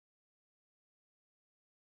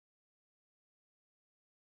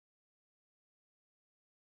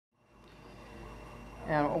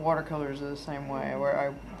And watercolors are the same way, where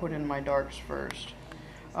I put in my darks first.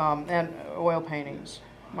 And oil paintings.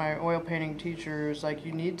 My oil painting teacher is like,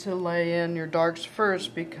 you need to lay in your darks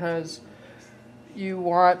first because you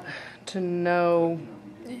want to know,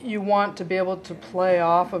 you want to be able to play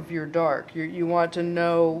off of your dark. You want to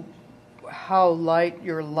know how light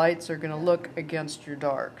your lights are going to look against your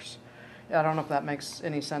darks. I don't know if that makes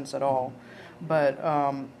any sense at all, but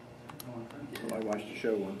Well, I watched a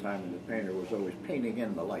show one time and the painter was always painting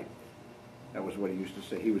in the light. That was what he used to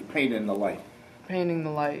say. He was painting the light. Painting the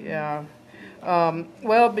light, yeah.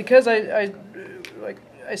 Well, because I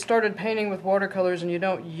started painting with watercolors, and you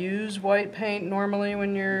don't use white paint normally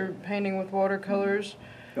when you're painting with watercolors.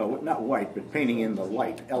 No, not white, but painting in the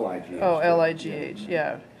light. L-I-G-H. Oh, L-I-G-H,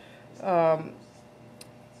 yeah.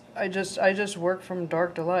 I just work from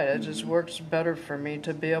dark to light. It just works better for me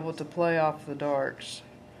to be able to play off the darks.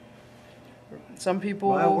 Some people...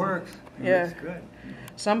 Well, that works. Yeah. That's good.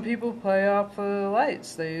 Some people play off the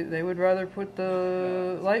lights. They would rather put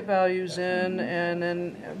the light values in, and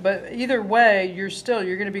then, but either way, you're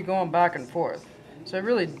going to be going back and forth. So it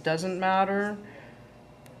really doesn't matter.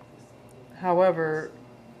 However,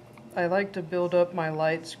 I like to build up my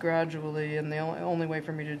lights gradually, and the only way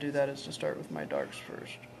for me to do that is to start with my darks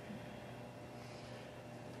first.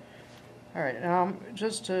 All right, now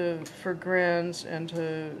just for grins and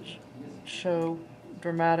to show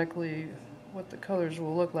dramatically what the colors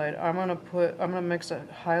will look like, I'm gonna mix a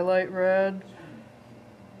highlight red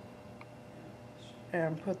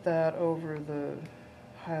and put that over the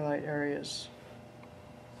highlight areas.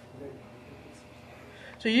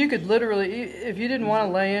 So you could literally, if you didn't want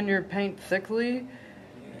to lay in your paint thickly,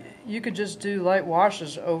 you could just do light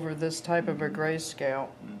washes over this type of a grayscale.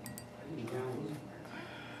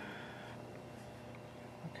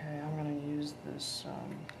 Okay, I'm going to use this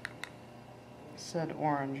said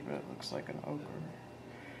orange, but it looks like an ochre.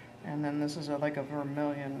 And then this is like a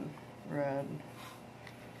vermilion red.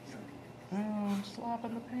 Oh, I'm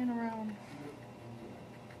slopping the paint around.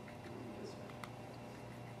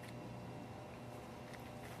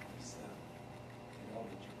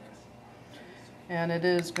 And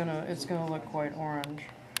it's gonna look quite orange.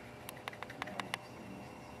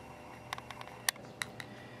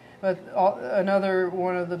 But another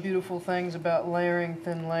one of the beautiful things about layering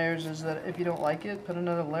thin layers is that if you don't like it, put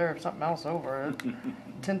another layer of something else over it.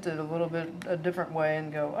 Tint it a little bit a different way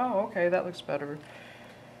and go, oh, okay, that looks better.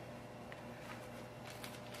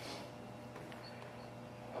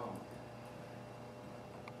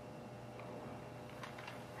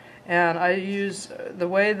 And I use, the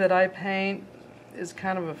way that I paint is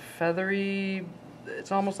kind of a feathery,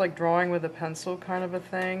 it's almost like drawing with a pencil kind of a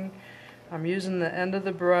thing. I'm using the end of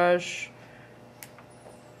the brush,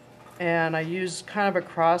 and I use kind of a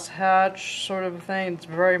crosshatch sort of thing. It's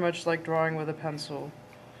very much like drawing with a pencil.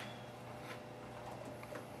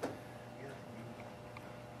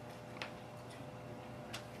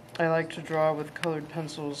 I like to draw with colored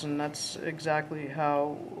pencils, and that's exactly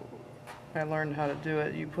how I learned how to do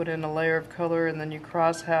it. You put in a layer of color, and then you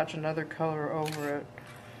crosshatch another color over it.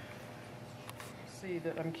 See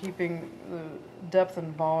that I'm keeping the depth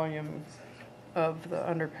and volume of the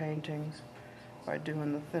underpainting by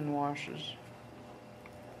doing the thin washes.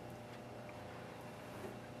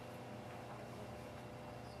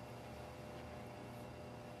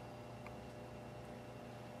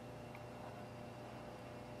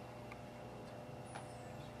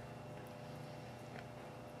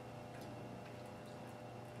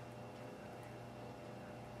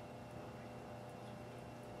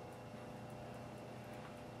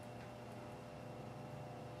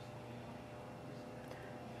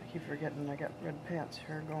 I keep forgetting I got red pants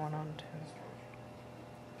here going on too.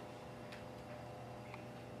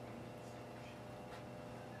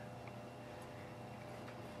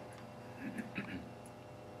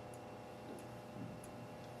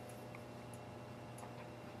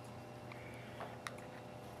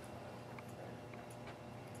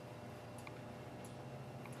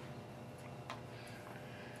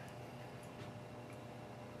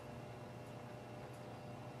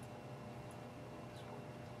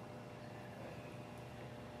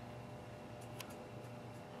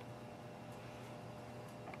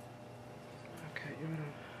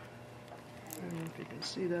 I don't know if you can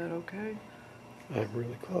see that okay. I'm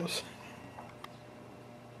really close.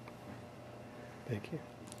 Thank you.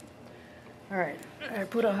 Alright, I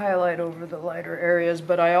put a highlight over the lighter areas,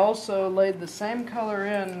 but I also laid the same color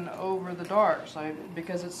in over the darks.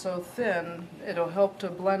 Because it's so thin, it'll help to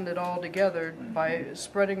blend it all together by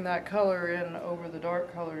spreading that color in over the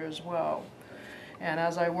dark color as well. And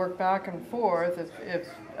as I work back and forth, if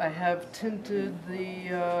I have tinted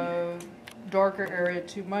the darker area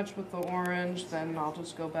too much with the orange, then I'll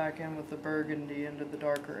just go back in with the burgundy into the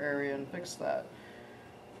darker area and fix that.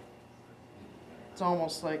 It's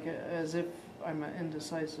almost like as if I'm an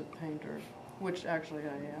indecisive painter, which actually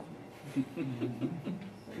I am.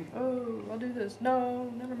 Oh, I'll do this.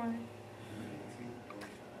 No, never mind.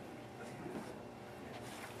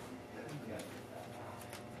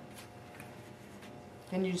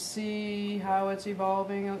 Can you see how it's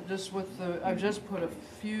evolving? Just with I've just put a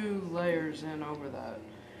few layers in over that.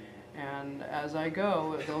 And as I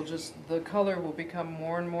go, the color will become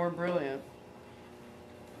more and more brilliant.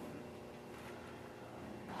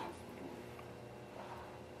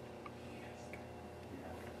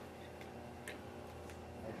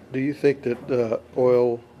 Do you think that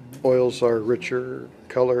oils are richer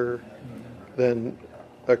color than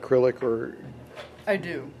acrylic, or I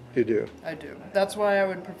do. you do? I do. That's why I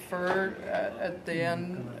would prefer at the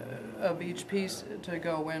end of each piece to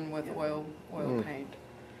go in with oil paint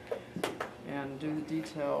and do the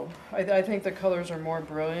detail. I think the colors are more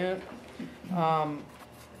brilliant.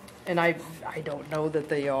 And I don't know that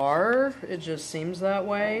they are. It just seems that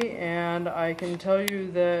way. And I can tell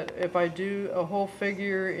you that if I do a whole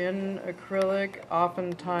figure in acrylic,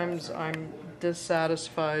 oftentimes I'm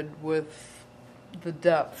dissatisfied with the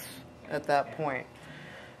depth at that point.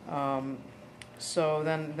 So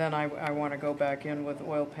then I want to go back in with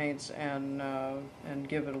oil paints and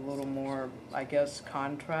give it a little more, I guess,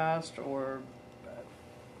 contrast. Or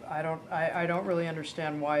I don't really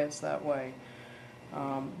understand why it's that way.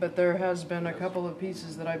 But there has been a couple of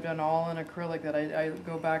pieces that I've done all in acrylic that I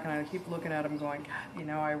go back and I keep looking at them going, God,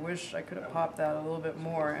 I wish I could have popped that a little bit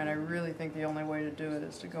more, and I really think the only way to do it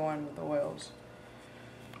is to go in with oils.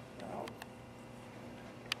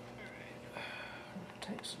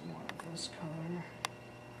 Take some more of this color.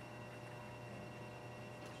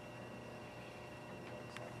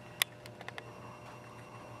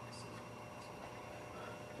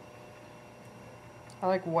 I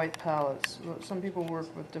like white palettes. Some people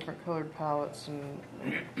work with different colored palettes, and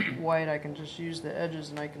white I can just use the edges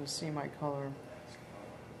and I can see my color.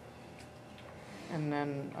 And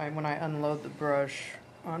then when I unload the brush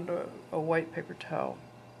onto a white paper towel,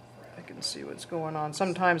 I can see what's going on.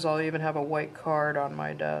 Sometimes I'll even have a white card on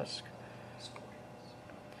my desk.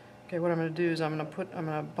 Okay, what I'm going to do is I'm going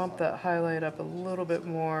to bump that highlight up a little bit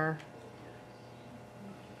more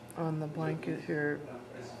on the blanket here.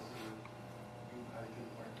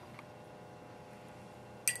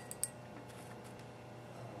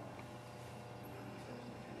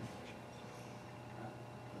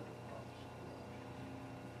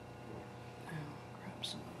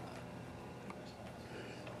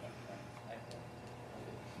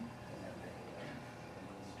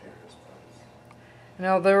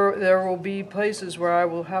 Now there will be places where I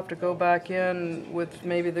will have to go back in with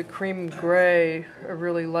maybe the cream gray, a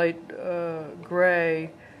really light gray,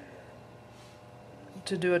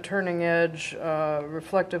 to do a turning edge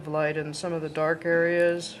reflective light in some of the dark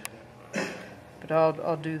areas. But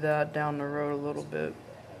I'll do that down the road a little bit.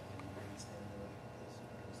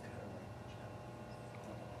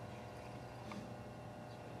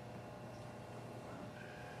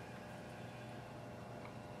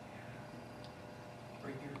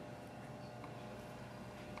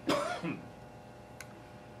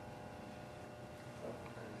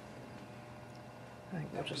 I think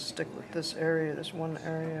we'll just stick with this area, this one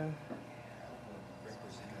area.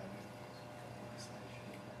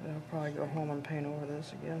 I'll probably go home and paint over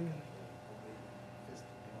this again.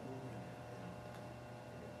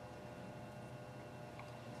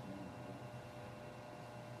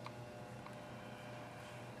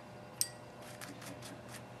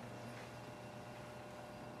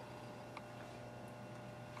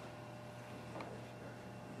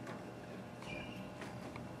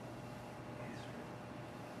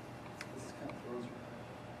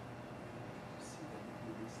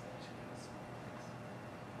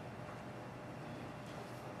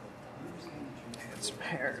 Some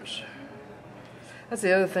hairs. That's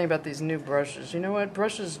the other thing about these new brushes. You know what?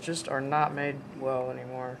 Brushes just are not made well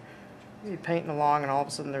anymore. You're painting along and all of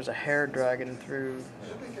a sudden there's a hair dragging through.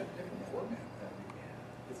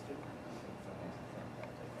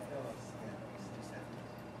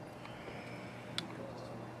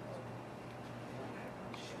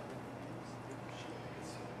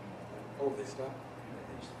 Oh, they stopped?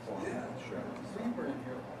 Yeah, sure.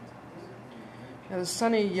 Now the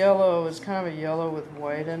sunny yellow is kind of a yellow with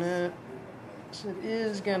white in it. So it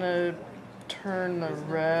is going to turn the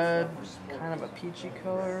red kind of a peachy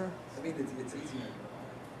color. I mean, it's easy.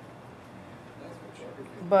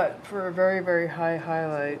 But for a very, very high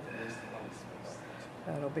highlight,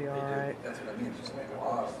 That'll be all right. That's what I mean. Just make a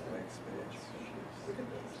lot of blank space.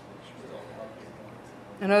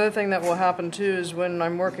 Another thing that will happen too is when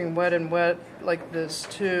I'm working wet and wet like this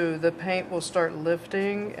too, the paint will start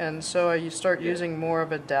lifting, and so I start using more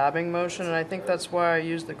of a dabbing motion, and I think that's why I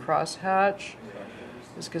use the crosshatch,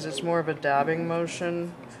 is because it's more of a dabbing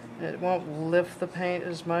motion. It won't lift the paint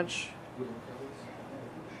as much.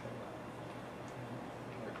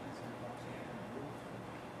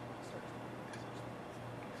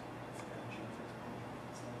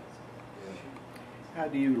 How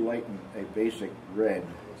do you lighten a basic red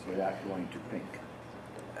without going to pink?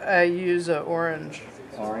 I use a orange.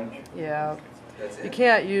 Orange? Yeah. You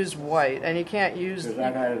can't use white, and you can't use... Because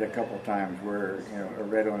I've had it a couple times where, you know, a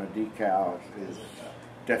red on a decal is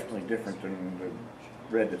definitely different than the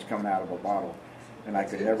red that's coming out of a bottle. And I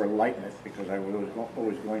could never lighten it because I was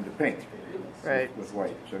always going to pink with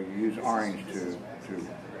white. So you use orange to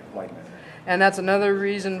lighten it. And that's another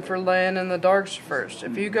reason for laying in the darks first.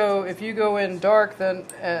 If you go in dark, then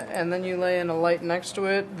and then you lay in a light next to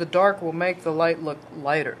it, the dark will make the light look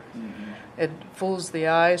lighter. Mm-hmm. It fools the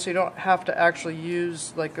eye, so you don't have to actually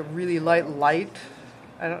use like a really light light.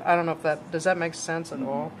 I don't know if does that make sense at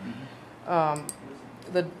all.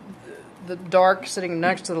 Mm-hmm. The dark sitting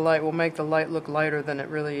next to the light will make the light look lighter than it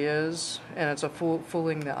really is, and it's a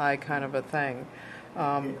fooling the eye kind of a thing.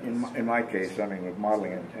 In my case, I mean, with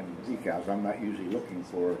modeling and decals, I'm not usually looking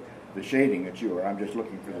for the shading that you are. I'm just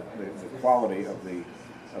looking for the quality of the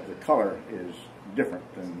color is different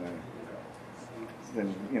than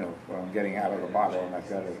you know, what I'm getting out of the bottle, and I've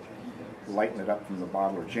got to lighten it up from the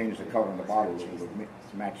bottle or change the color in the bottle to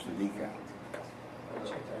match the decal.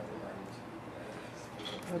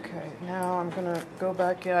 Okay, now I'm gonna go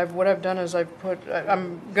back in. What I've done is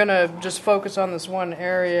I'm gonna just focus on this one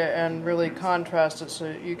area and really contrast it so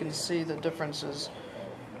you can see the differences.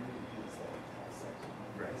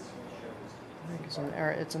 I think it's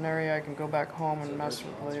an area I can go back home and mess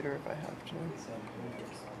with later if I have to.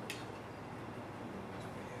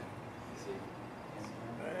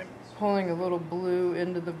 I'm pulling a little blue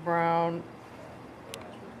into the brown.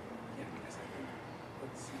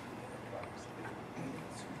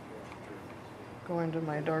 Going to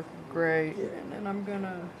my dark gray, and then I'm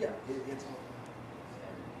gonna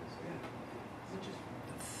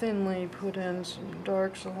thinly put in some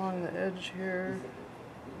darks along the edge here.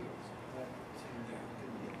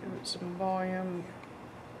 Give it some volume.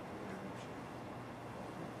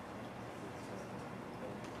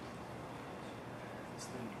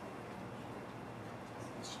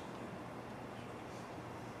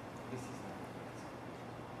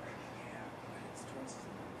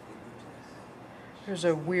 There's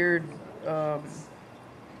a weird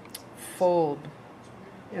fold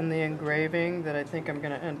in the engraving that I think I'm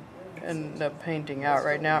going to end up painting out.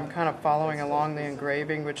 Right now I'm kind of following along the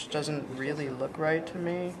engraving, which doesn't really look right to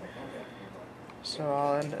me.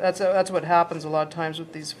 So that's what happens a lot of times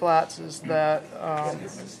with these flats, is that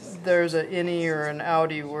there's an innie or an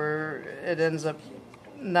outie where it ends up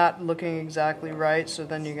not looking exactly right. So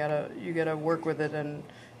then you gotta work with it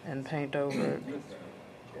and paint over it.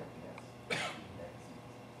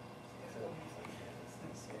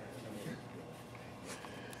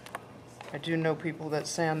 I do know people that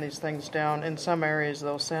sand these things down. In some areas,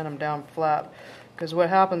 they'll sand them down flat. Because what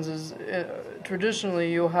happens is,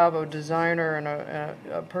 traditionally, you'll have a designer and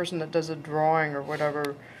a person that does a drawing or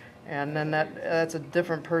whatever, and then that's a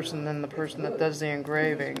different person than the person that does the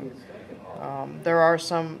engraving. There are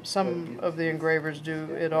some of the engravers do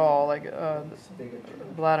it all, like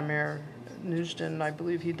Vladimir Newston, I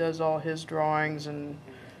believe he does all his drawings and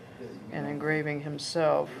engraving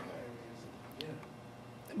himself.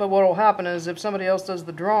 But what will happen is if somebody else does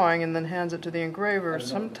the drawing and then hands it to the engraver,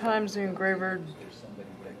 sometimes the engraver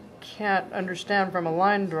can't understand from a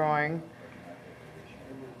line drawing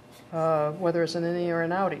whether it's an innie or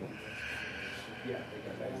an outie.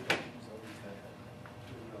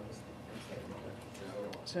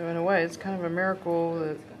 So in a way, it's kind of a miracle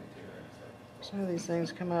that some of these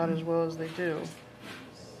things come out as well as they do.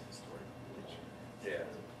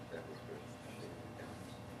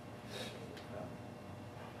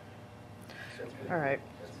 All right.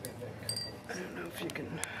 I don't know if you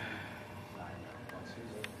can...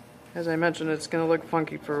 As I mentioned, it's going to look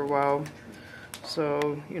funky for a while.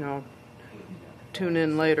 So, you know, tune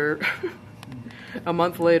in later, a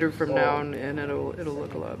month later from now, and it'll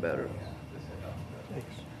look a lot better.